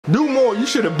Do more. You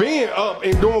should have been up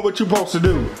and doing what you supposed to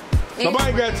do.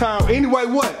 Nobody got time. Anyway,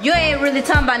 what? You ain't really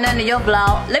talking about none of your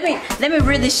vlog. Let me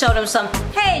really show them something.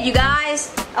 Hey, you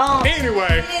guys.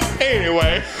 Anyway.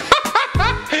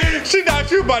 She thought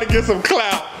you about to get some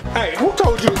clout. Hey, who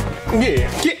told you? Yeah,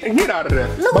 get out of there.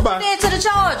 Look what you did to the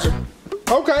charger.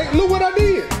 Okay, look what I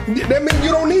did. That means you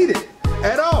don't need it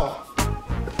at all.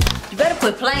 You better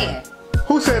quit playing.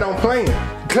 Who said I'm playing?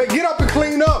 Get up and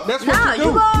clean up. That's what you do.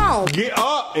 You go on. Get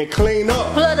up and clean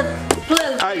up. Plug the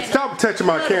hey, stop touching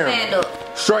my camera.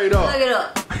 Straight up. Plug it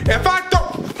up.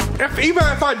 Even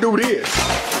if I do this.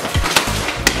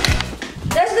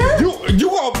 That's good. You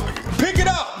gonna pick it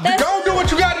up. Don't do what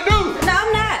you gotta do. No,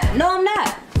 I'm not. No, I'm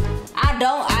not. I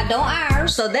don't iron,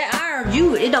 so that iron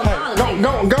it don't bother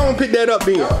me. Go and pick that up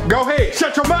then. Go ahead.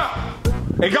 Shut your mouth.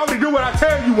 And go to do what I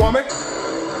tell you, woman.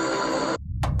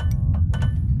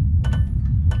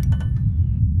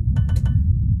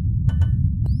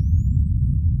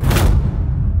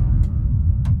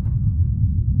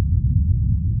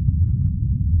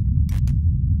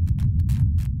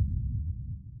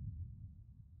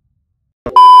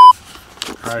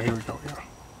 Alright, here we go, y'all.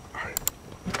 Alright.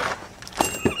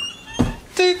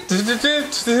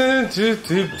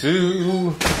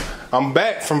 I'm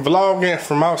back from vlogging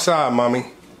from outside, mommy.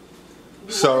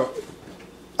 So,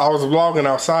 I was vlogging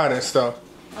outside and stuff.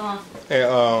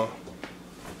 And,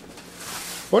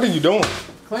 what are you doing?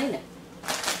 Cleaning.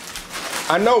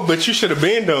 I know, but you should have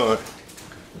been done.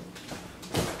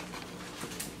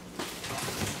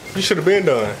 You should have been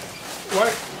done.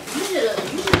 What? You should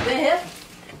have been helping.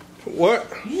 What?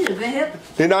 You should have been helping.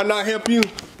 Did I not help you?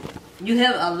 You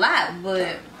helped a lot,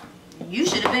 but you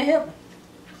should have been helping.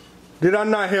 Did I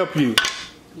not help you?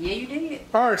 Yeah, you did.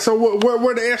 Alright, so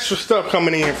where the extra stuff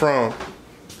coming in from?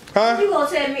 Huh? You gonna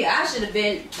tell me I should have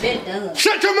been done?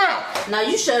 Shut your mouth! Now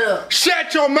you shut up.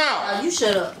 Shut your mouth! Now you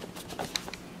shut up.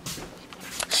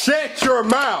 Shut your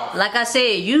mouth! Like I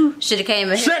said, you should have came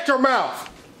in here. Shut your mouth!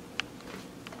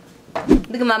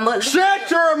 Look at my mother. Shut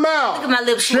your mouth! Look at my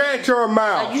lips. Shut your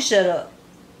mouth! Now you shut up.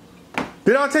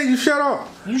 Did I tell you shut up?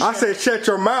 I said shut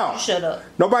your mouth. You shut up.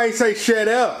 Nobody say shut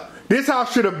up. This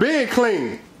house should have been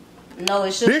clean. No,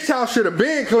 it shouldn't. This house should have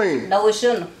been clean. No, it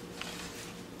shouldn't.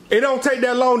 It don't take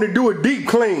that long to do a deep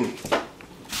clean.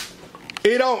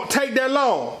 It don't take that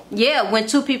long. Yeah, when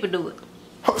two people do it.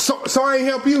 So I ain't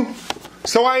help you?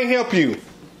 So I ain't help you?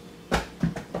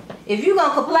 If you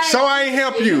gonna complain, so I ain't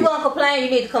help you. If you gonna complain, you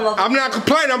need to come over. I'm not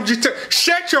complaining. I'm just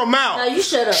shut your mouth. No, you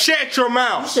shut up. Shut your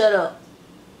mouth. You shut up.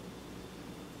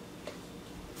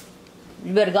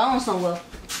 You better go on somewhere.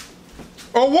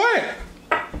 Or what?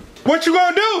 What you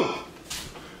gonna do?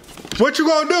 What you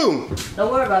gonna do?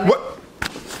 Don't worry about me.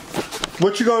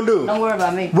 What you gonna do? Don't worry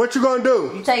about me. What you gonna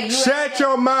do? Shut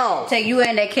your mouth. Take you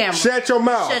and that camera. Shut your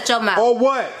mouth. Shut your mouth. Or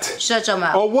what? Shut your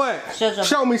mouth. Or what? Shut your mouth.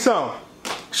 Show me some.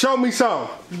 Show me some.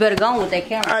 You better go on with that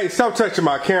camera. Hey, stop touching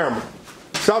my camera.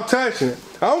 Stop touching it.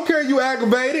 I don't care if you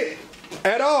aggravated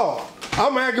at all.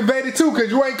 I'm aggravated too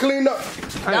because you ain't cleaned up.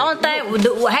 The only thing,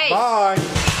 hey. Bye.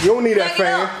 You don't need that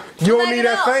fan. You don't need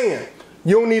that fan.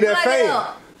 You don't need that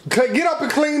fan. Get up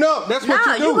and clean up. That's what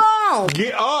you do. You go on.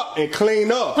 Get up and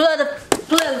clean up.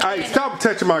 Plug hey, stop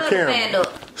touching my camera.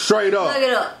 Straight up. Plug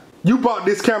it up. You bought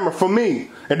this camera for me.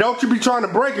 And don't you be trying to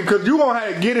break it because you gonna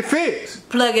have to get it fixed.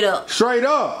 Plug it up. Straight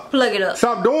up. Plug it up.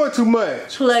 Stop doing too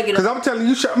much. Plug it up. Because I'm telling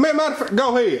you, man, matter of fact,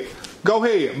 go ahead. Go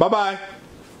ahead. Bye-bye.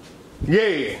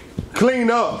 Yeah. Clean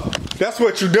up. That's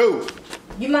what you do.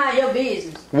 You mind your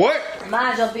business. What?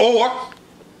 Mind your business.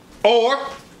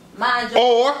 Mind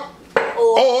your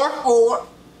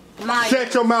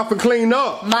Shut your mouth and clean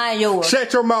up. Mind yours.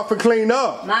 Shut your mouth and clean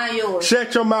up. Mind yours.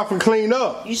 Shut your mouth and clean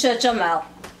up. You shut your mouth.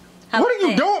 What are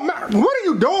you doing? What are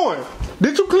you doing?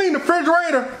 Did you clean the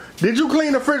refrigerator? Did you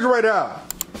clean the refrigerator out?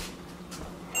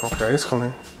 Okay, it's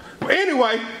clean.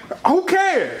 Anyway, who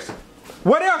cares?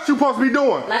 What else you supposed to be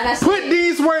doing? Like I said, put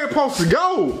these where it's supposed to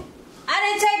go. I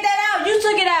didn't take that out. You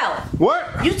took it out.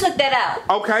 What? You took that out.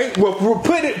 Okay, well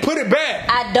put it back.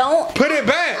 I don't. Put it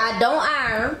back. I don't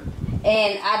iron,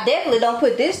 and I definitely don't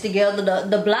put this together.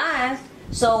 The blinds.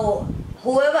 So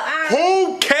whoever irons.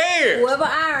 Who cares? Whoever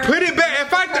irons. Put it back.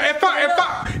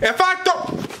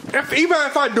 Even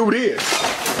if I do this.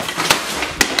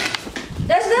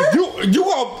 That's good. You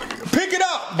gonna pick it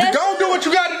up. That's Go do what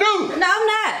you gotta do. No, I'm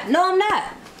not. No, I'm not.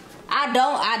 I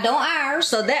don't iron,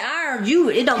 so that iron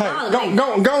it don't bother me.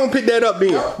 Go and pick that up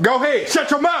then. Go ahead. Shut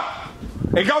your mouth.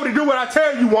 And go to do what I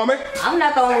tell you, woman. I'm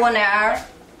not the only one that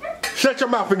iron. Shut your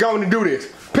mouth and go and do this.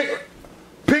 Pick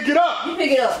it up. You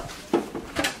pick it up.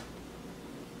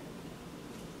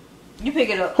 You pick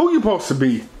it up. Who you supposed to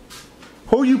be?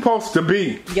 Who you supposed to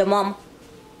be? Your mama.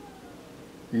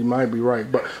 You might be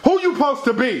right, but who you supposed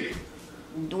to be?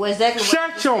 Exactly.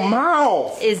 Shut your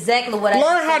mouth. Exactly what I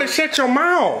learn how to shut your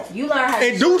mouth. You learn how to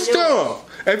and do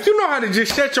stuff. If you know how to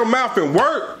just shut your mouth and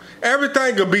work,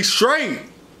 everything will be straight.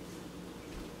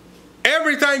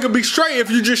 Everything will be straight if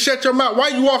you just shut your mouth. Why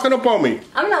you walking up on me?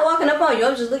 I'm not walking up on you.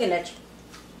 I'm just looking at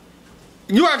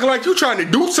you. You acting like you trying to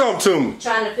do something to me.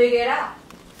 Trying to figure it out.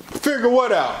 Figure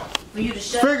what out? For you to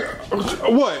shut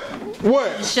up. What?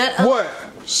 What? Shut up. What?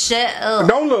 Shut up.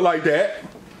 Don't look like that.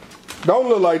 Don't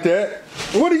look like that.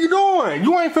 What are you doing?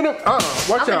 You ain't finna.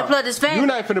 Watch out. I'm finna plug this fan. You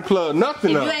not finna plug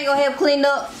nothing up. If you ain't gonna help clean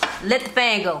up, let the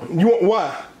fan go. You want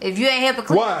why? If you ain't helping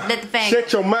clean up, let the fan Shut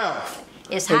go. your mouth.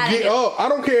 It's hot in get here. up. I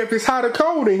don't care if it's hot or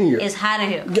cold in here. It's hot in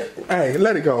here. Hey,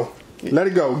 let it go. Let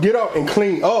it go. Get up and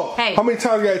clean up. Hey. How many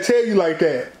times I gotta tell you like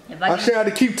that? I should have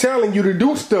to keep telling you to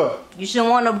do stuff. You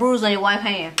shouldn't want no bruise on your wife's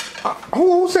hand.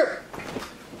 Who said?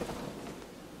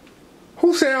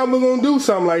 Who said I was gonna do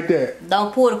something like that?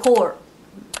 Don't pull the cord.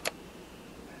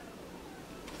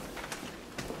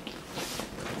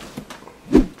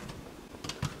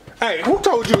 Hey, who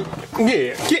told you?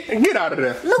 Yeah, get out of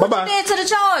there. Look Bye-bye. what you did to the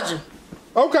charger.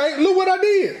 Okay, look what I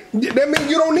did. That means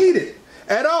you don't need it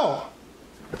at all.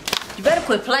 You better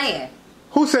quit playing.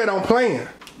 Who said I'm playing?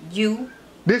 You.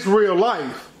 This real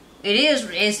life. It is.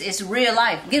 It's real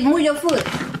life. Move your foot.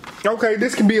 Okay,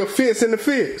 this can be a fix in the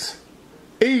fix.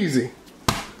 Easy.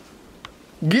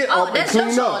 Get up and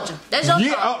clean up. That's your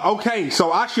get charger. up. Okay,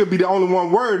 so I should be the only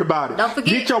one worried about it. Don't forget.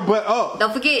 Get your butt up.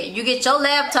 Don't forget, you get your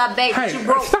laptop back that you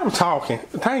broke. Stop talking.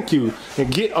 Thank you.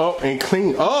 And get up and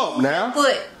clean up now.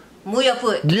 Foot. Move your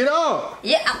foot. Get up.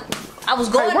 Yeah, I was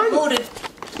going to move it.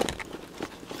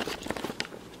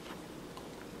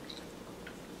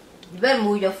 You better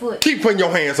move your foot. Keep putting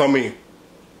your hands on me.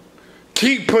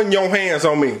 Keep putting your hands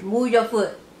on me. Move your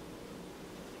foot.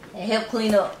 And help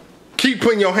clean up. Keep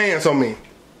putting your hands on me.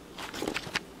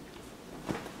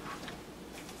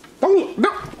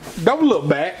 Don't look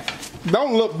back.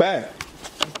 Don't look back.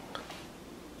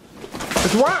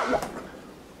 It's right.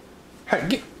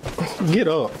 Hey, get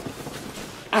up.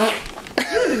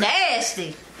 You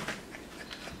nasty.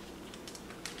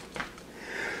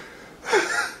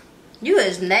 You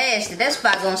is nasty. That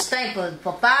spot gonna stink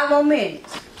for 5 more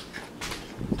minutes.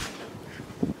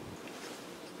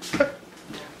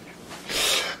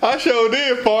 I sure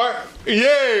did fart.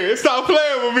 Yeah, stop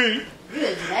playing with me. You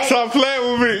is nasty. Stop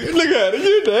playing with me. Look at it.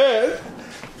 You nasty.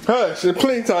 Hush. There's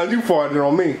plenty of times you farted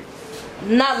on me.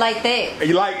 Not like that.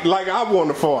 Like I want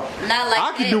to fart. Not like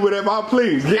that. I can do whatever I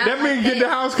please. That means get the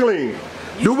house clean.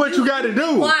 Do what you got to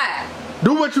do. Why?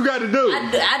 Do what you got to do.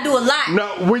 I do a lot.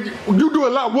 No, you do a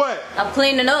lot. What? I'm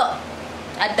cleaning up.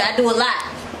 I do a lot.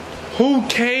 Who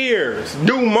cares?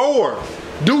 Do more.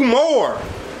 Do more.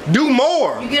 Do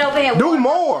more. You get over here. Do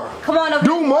more. Come on over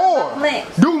Do here. more.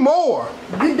 Plants. Do more.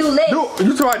 You do less.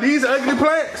 You talking about these ugly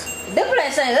plants? Them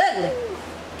plants ain't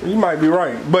ugly. You might be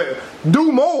right, but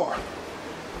do more.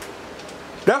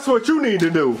 That's what you need to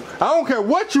do. I don't care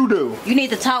what you do. You need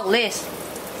to talk less.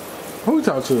 Who you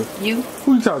talk to? You.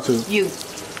 Who you talk to? You.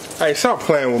 Hey, stop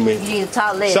playing with me. You need to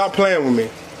talk less. Stop playing with me.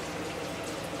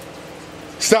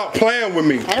 Stop playing with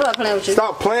me. I know I'm playing with you.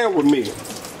 Stop playing with me.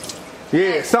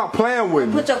 Yeah, Hey, stop playing with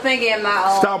me. Put your finger in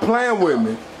my Stop playing with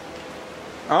me.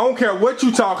 I don't care what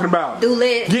you talking about. Do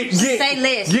less. Say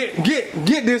less.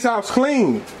 Get this house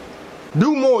clean.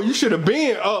 Do more. You should have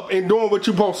been up and doing what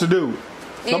you supposed to do.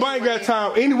 Nobody ain't got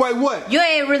time. Anyway, what? You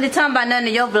ain't really talking about nothing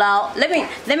in your vlog. Let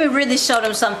me really show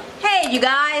them something. Hey, you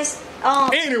guys.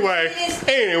 Anyway.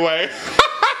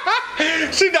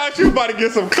 She thought she was about to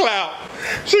get some clout.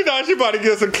 Girl,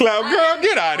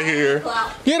 get out of here.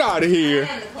 Get out of here. I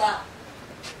am the clout.